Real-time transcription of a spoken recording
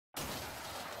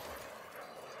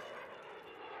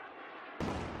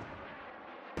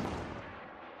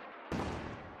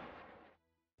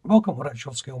Welcome to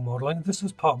Actual Scale Modelling. This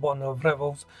is part 1 of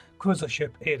Revell's cruiser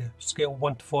ship AIDA, scale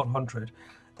 1 to 400.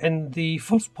 In the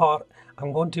first part,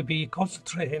 I'm going to be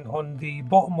concentrating on the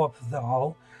bottom of the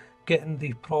hull, getting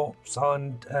the props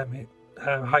and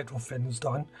hydro fins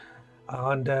done,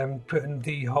 and putting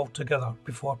the hull together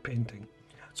before painting.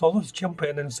 So let's jump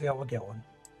in and see how we get on.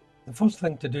 The first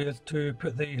thing to do is to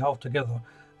put the hull together.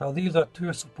 Now these are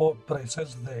 2 support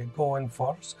braces that go in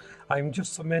first. I'm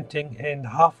just cementing in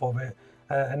half of it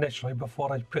initially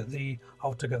before I put the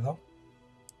hull together.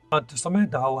 And to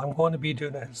cement the hull, I'm going to be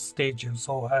doing it in stages,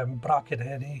 so bracket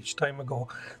it each time I go.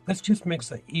 This just makes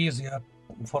it easier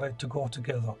for it to go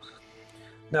together.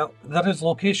 Now there is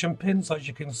location pins, as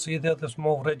you can see there, the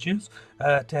small ridges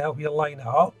to help you line it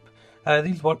up.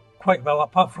 These work quite well,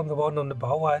 apart from the one on the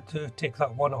bow. I had to take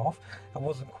that one off. I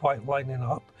wasn't quite lining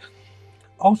up.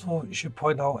 Also, I should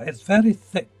point out, it's very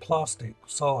thick plastic,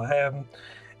 so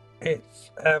it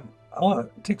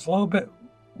takes a little bit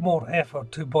more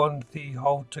effort to bond the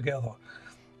hull together.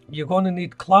 You're going to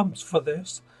need clamps for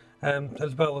this,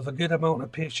 as well as a good amount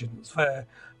of patience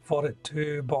for it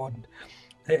to bond.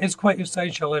 It is quite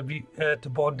essential to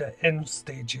bond it in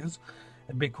stages,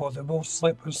 because it will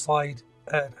slip and slide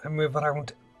and move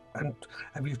around, and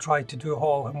if you try to do it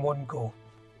all in one go.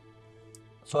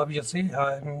 So as you see,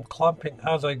 I'm clamping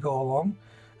as I go along,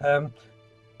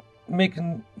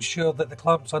 making sure that the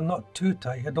clamps are not too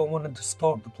tight. I don't want to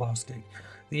distort the plastic.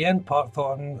 The end part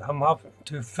though, I'm having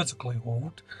to physically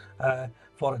hold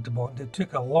for it to bond. It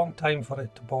took a long time for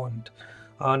it to bond,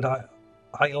 and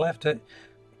I left it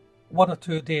 1 or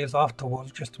 2 days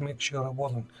afterwards just to make sure it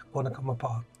wasn't going to come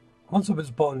apart. Once it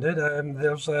was bonded,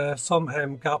 there's some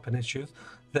gapping issues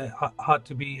that had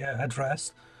to be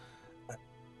addressed.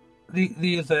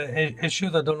 These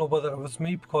issues, I don't know whether it was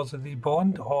me because of the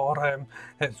bond or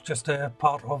it's just a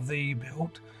part of the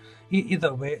build.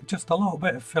 Either way, just a little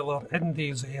bit of filler in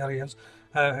these areas.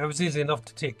 It was easy enough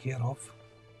to take care of.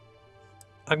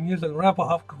 I'm using Revell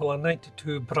half cooler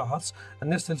 92 brass,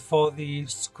 and this is for the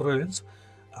screws.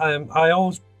 I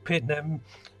always paint them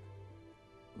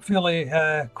fairly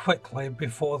quickly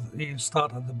before the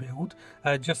start of the build,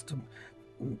 just to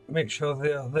make sure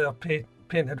they're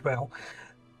painted well.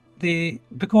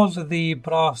 Because of the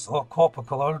brass or copper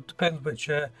colour, depends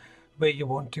which way you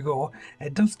want to go,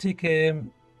 it does take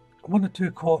 1 or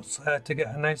 2 coats to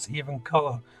get a nice even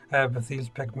colour with these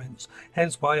pigments,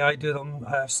 hence why I do them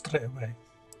straight away.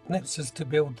 Next is to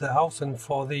build the housing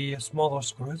for the smaller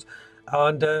screws,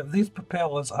 and these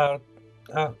propellers are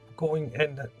going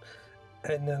in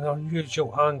an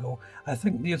unusual angle. I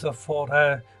think these are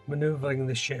for manoeuvring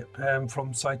the ship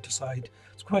from side to side.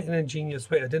 It's quite an ingenious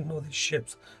way. I didn't know these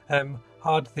ships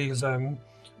had these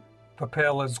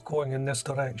propellers going in this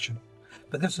direction,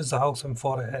 but this is the housing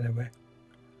for it anyway.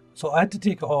 So I had to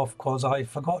take it off because I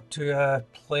forgot to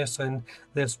place in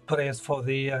this brace for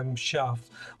the shaft.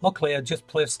 Luckily I just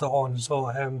placed it on,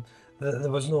 so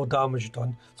there was no damage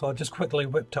done, so I just quickly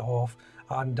whipped it off,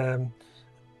 and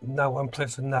now I'm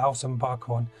placing the housing back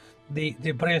on.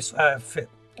 The brace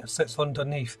sits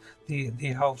underneath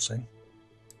the housing.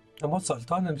 And once that's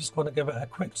done, I'm just going to give it a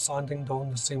quick sanding down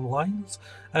the seam lines.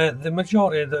 The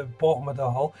majority of the bottom of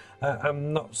the hull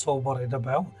I'm not so worried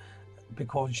about,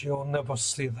 because you'll never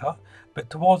see that. But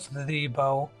towards the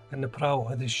bow and the prow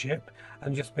of the ship,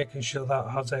 I'm just making sure that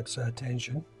has extra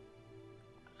attention.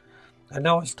 And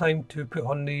now it's time to put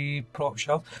on the prop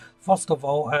shaft. First of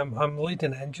all, I'm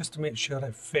leading in just to make sure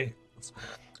it fits.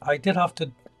 I did have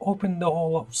to open the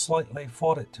hole up slightly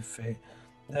for it to fit.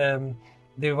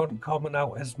 They weren't coming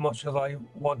out as much as I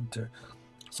wanted to.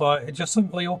 So I just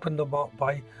simply opened them up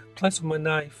by placing my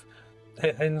knife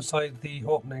inside the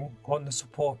opening on the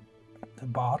support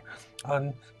bar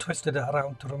and twisted it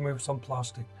around to remove some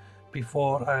plastic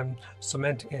before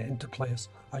cementing it into place,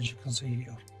 as you can see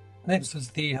here. Next is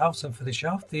the housing for the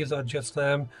shaft. These are just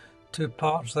 2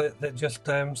 parts that just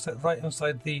sit right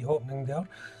inside the opening there.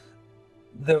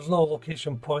 There's no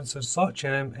location points as such,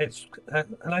 and it's a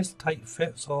nice tight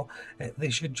fit, so they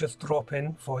should just drop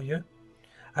in for you.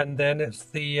 And then it's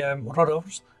the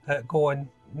rudders going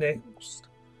next.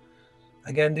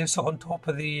 Again, they sit on top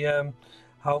of the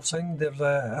housing. There's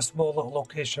a small little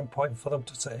location point for them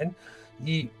to sit in.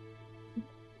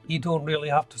 You don't really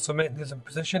have to cement these in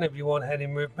position if you want any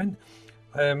movement.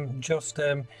 Just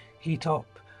heat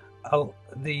up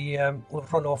the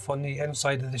runoff on the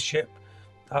inside of the ship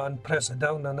and press it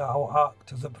down, and that will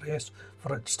act as a brace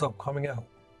for it to stop coming out.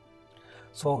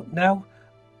 So now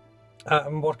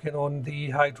I'm working on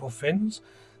the hydro fins.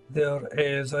 There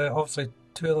is obviously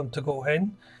 2 of them to go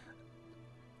in.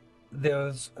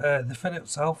 There's the fin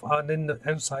itself, and in the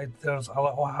inside there's a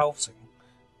little housing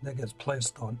that gets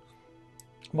placed on.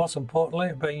 Most importantly,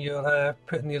 when you're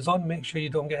putting these on, make sure you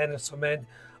don't get any cement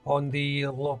on the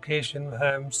location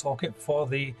socket for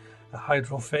the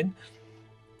hydro fin,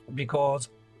 because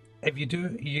if you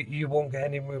do, you won't get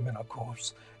any movement, of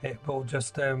course. It will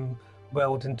just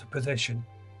weld into position.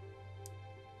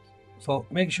 So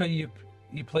make sure you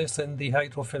place in the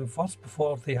hydro fin first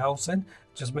before the housing.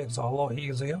 It just makes it a lot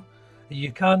easier.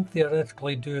 You can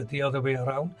theoretically do it the other way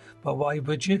around, but why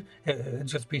would you? It'd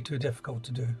just be too difficult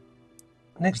to do.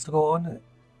 Next to go on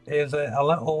is a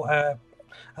little,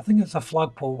 I think it's a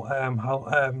flagpole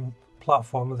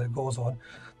platform that goes on.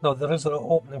 Now there is an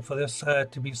opening for this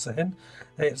to be sitting.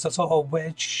 It's a sort of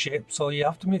wedge shape, so you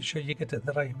have to make sure you get it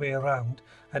the right way around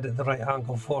and at the right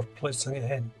angle for placing it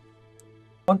in.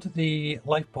 Onto the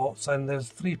lifeboats, and there's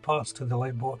 3 parts to the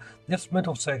lifeboat. This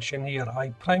middle section here, I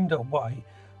primed it white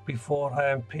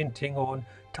before painting on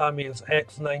Tamiya's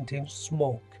X19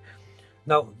 Smoke.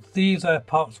 Now these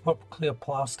parts were clear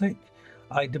plastic.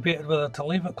 I debated whether to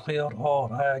leave it clear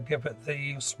or give it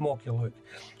the smoky look,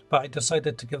 but I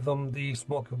decided to give them the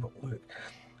smoky look.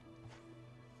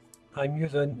 I'm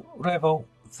using Revell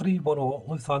 310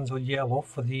 Lufthansa Yellow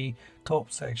for the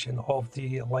top section of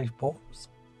the lifeboats.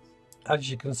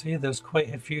 As you can see, there's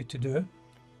quite a few to do,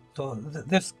 so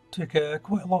this took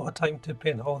quite a lot of time to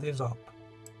paint all these up.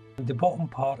 The bottom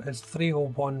part is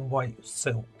 301 white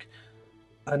silk,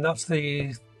 and that's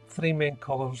the 3 main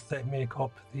colours that make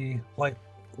up the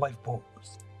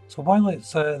lifeboats. So while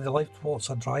the lifeboats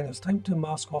are drying, it's time to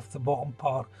mask off the bottom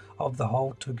part of the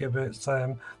hull to give it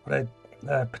some red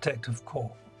protective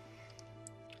coat.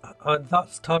 And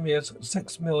that's Tamiya's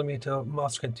 6mm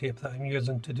masking tape that I'm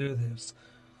using to do this.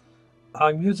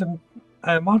 I'm using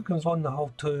markings on the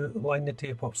hull to line the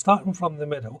tape up, starting from the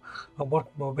middle and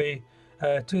working my way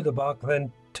to the back,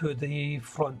 then to the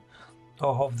front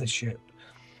of the ship.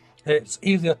 It's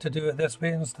easier to do it this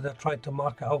way instead of trying to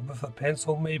mark it out with a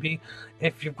pencil. Maybe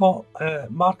if you've got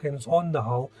markings on the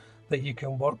hull that you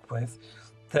can work with,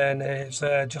 then it's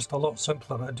just a lot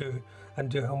simpler to do and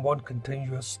do it in one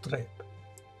continuous strip.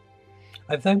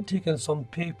 I've then taken some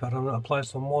paper and applied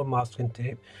some more masking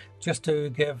tape just to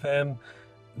give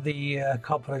the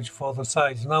coverage for the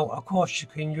sides. Now, of course, you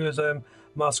can use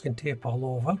masking tape all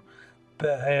over,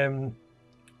 but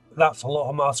that's a lot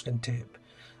of masking tape.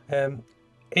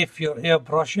 If you're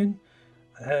airbrushing,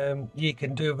 you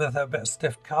can do with a bit of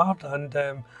stiff card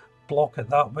and block it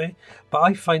that way. But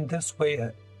I find this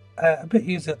way a bit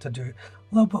easier to do.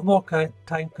 A little bit more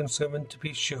time consuming to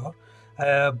be sure,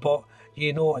 but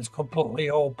you know it's completely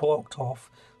all blocked off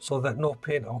so that no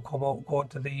paint will come out going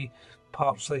to the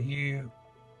parts that you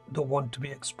don't want to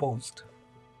be exposed.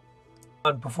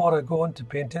 And before I go on to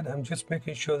painting, I'm just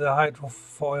making sure the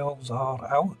hydrofoils are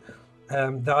out.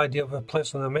 The idea of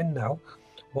placing them in now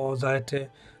was to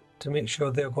make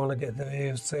sure they're going to get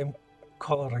the same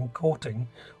colour and coating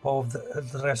of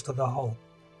the rest of the hull.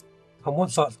 And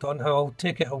once that's done, I'll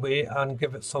take it away and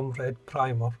give it some red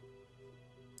primer.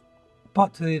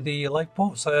 Back to the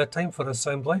lifeboats, time for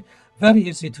assembly. Very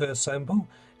easy to assemble.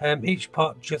 Each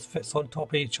part just fits on top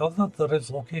of each other. There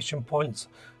is location points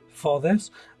for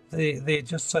this. They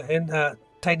just sit in. A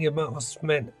tiny amount of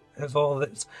cement is all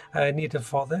that's needed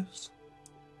for this.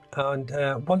 And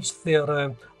once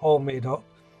they're all made up,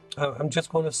 I'm just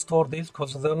going to store these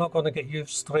because they're not going to get used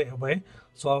straight away.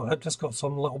 So I've just got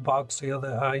some little bags here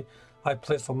that I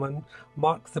place them in.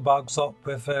 Mark the bags up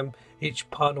with each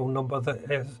panel number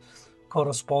that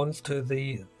corresponds to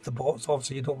the boats.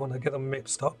 Obviously you don't want to get them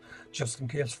mixed up just in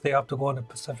case they have to go on a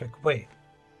Pacific way.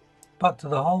 Back to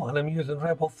the hull, and I'm using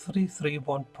Revell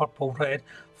 331 Purple Red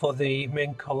for the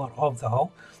main colour of the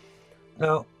hull.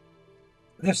 Now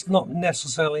this not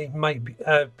necessarily might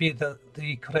be the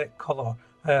correct colour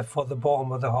for the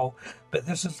bottom of the hull, but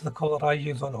this is the colour I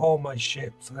use on all my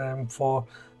ships for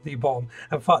the bottom.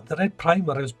 In fact, the red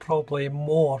primer is probably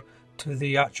more to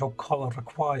the actual colour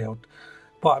required,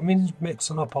 but it means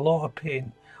mixing up a lot of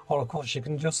paint, or of course you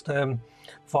can just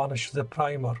varnish the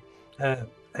primer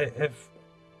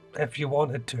if you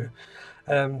wanted to.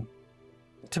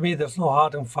 To me, there's no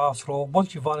hard and fast rule.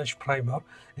 Once you varnish primer,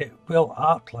 it will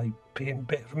act like paint,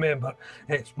 but remember,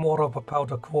 it's more of a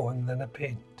powder coating than a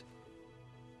paint.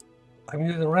 I'm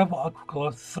using Revell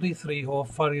Aquacolor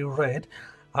 330 Fiery Red,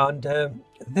 and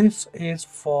this is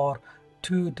for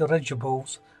 2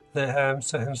 dirigibles that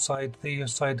sit inside the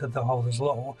side of the hull. There's a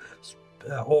little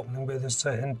opening where they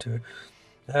sit into.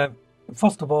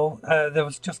 First of all, there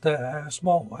was just a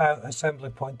small assembly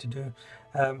point to do,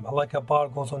 like a bar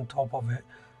goes on top of it,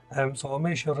 so I'll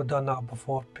make sure I've done that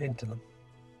before painting them.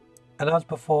 And as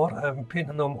before, I'm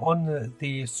painting them on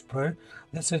the sprue.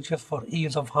 This is just for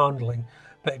ease of handling,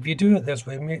 But if you do it this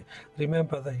way,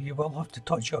 remember that you will have to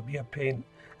touch up your paint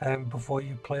before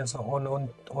you place it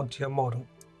onto your model.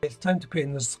 It's time to put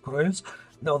in the screws.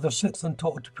 Now there's 6 in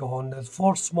total to put on. There's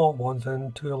 4 small ones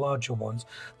and 2 larger ones.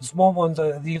 The small ones,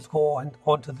 these go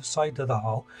onto the side of the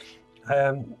hull.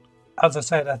 As I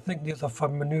said, I think these are for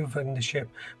manoeuvring the ship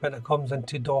when it comes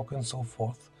into dock and so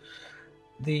forth.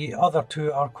 The other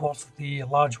 2 are, of course, the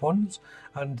large ones,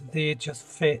 and they just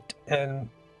fit in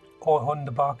on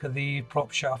the back of the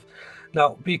prop shaft.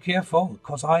 Now be careful,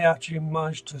 because I actually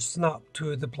managed to snap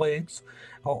 2 of the blades,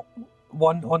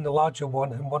 one on the larger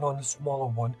one and one on the smaller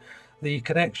one. The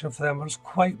connection for them is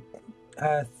quite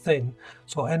thin,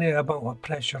 so any amount of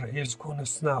pressure is going to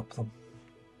snap them.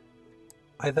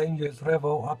 I then use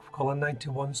Revell Aquacolor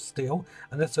 91 steel,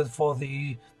 and this is for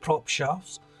the prop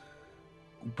shafts,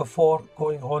 before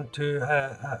going on to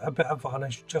a bit of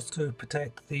varnish just to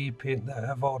protect the paint that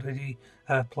I've already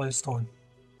placed on.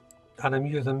 And I'm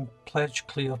using Pledge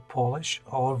Clear polish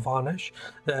or varnish,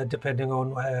 depending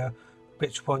on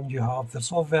which one you have. There's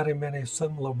so very many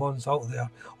similar ones out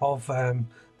there of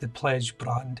the Pledge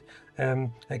brand.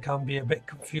 It can be a bit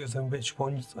confusing which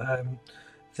ones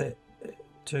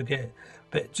to get,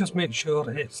 but just make sure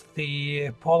it's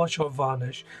the polish or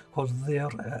varnish, because they're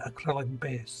acrylic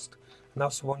based, and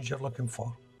that's the ones you're looking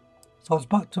for. So it's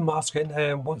back to masking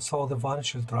once all the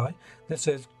varnish is dry. This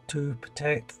is to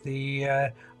protect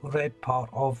the red part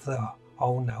of the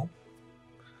hull now,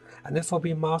 and this will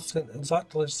be masked in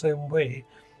exactly the same way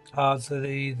as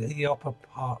the upper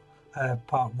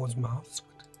part was masked.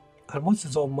 And once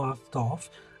it's all masked off,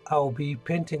 I'll be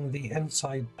painting the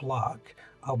inside black.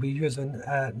 I'll be using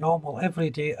normal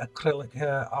everyday acrylic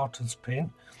artist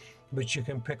paint, which you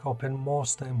can pick up in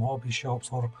most hobby shops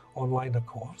or online, of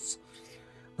course.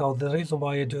 Now the reason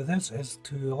why I do this is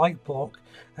to light block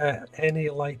any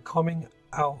light coming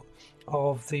out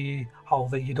of the hull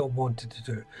that you don't want it to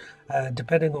do.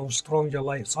 Depending on how strong your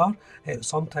lights are, it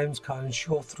sometimes can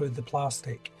show through the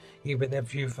plastic, even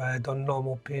if you've done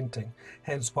normal painting,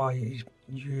 hence why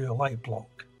you light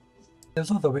block. There's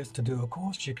other ways to do it, of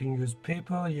course. You can use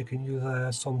paper, you can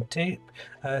use some tape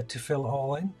to fill it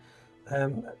all in.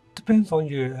 Depends on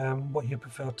you what you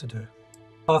prefer to do.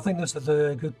 I think this is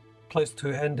a good place to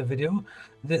end the video.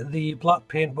 The black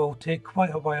paint will take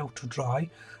quite a while to dry.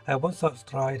 Once that's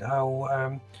dried,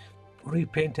 I'll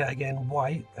repaint it again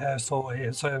white, so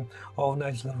it's all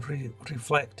nice and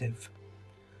reflective.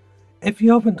 If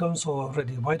you haven't done so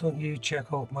already, why don't you check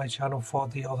out my channel for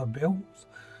the other builds?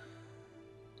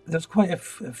 There's quite a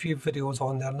few videos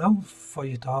on there now for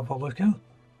you to have a look at.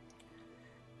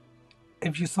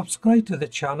 If you subscribe to the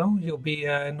channel, you'll be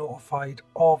notified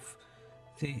of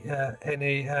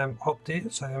any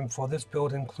updates for this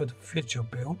build, including future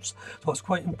builds. So it's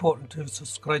quite important to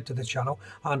subscribe to the channel,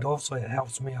 and also it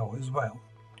helps me out as well.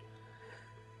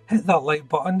 Hit that like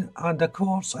button, and of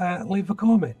course leave a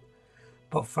comment.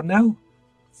 But for now,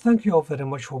 thank you all very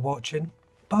much for watching.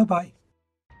 Bye bye.